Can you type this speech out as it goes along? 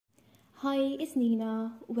Hi, it's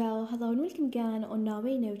Nina. Well, hello and welcome again on Now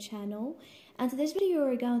We Know channel. And today's video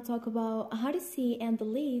we're going to talk about how to see and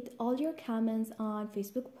delete all your comments on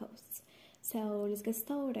Facebook posts. So let's get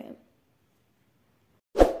started.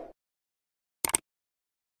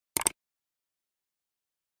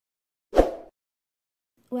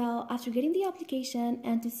 Well, after getting the application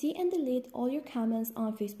and to see and delete all your comments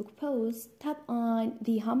on Facebook posts, tap on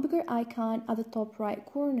the hamburger icon at the top right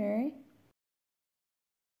corner.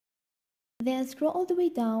 Then scroll all the way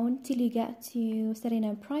down till you get to setting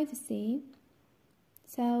and privacy.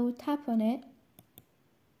 So tap on it.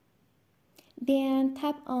 Then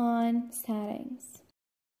tap on settings.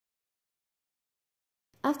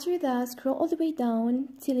 After that, scroll all the way down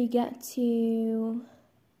till you get to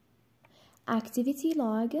activity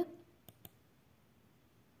log.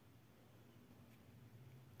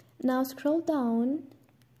 Now scroll down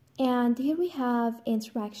and here we have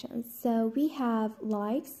interactions. So we have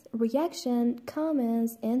likes, reaction,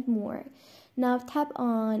 comments, and more. Now tap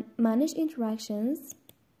on manage interactions.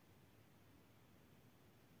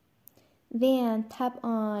 Then tap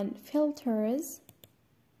on filters.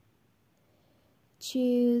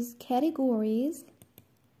 Choose categories.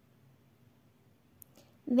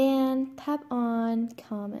 Then tap on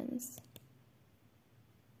comments.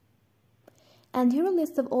 And here a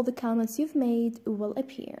list of all the comments you've made will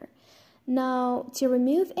appear. Now, to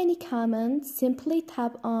remove any comment, simply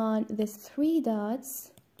tap on these three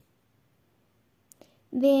dots.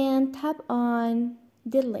 Then tap on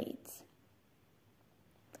delete.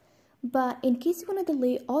 But in case you want to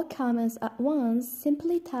delete all comments at once,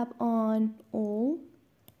 simply tap on all.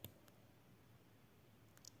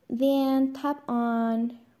 Then tap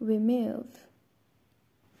on remove.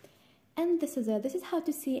 And this is it. This is how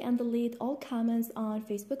to see and delete all comments on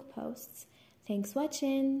Facebook posts. Thanks for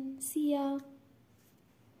watching. See ya.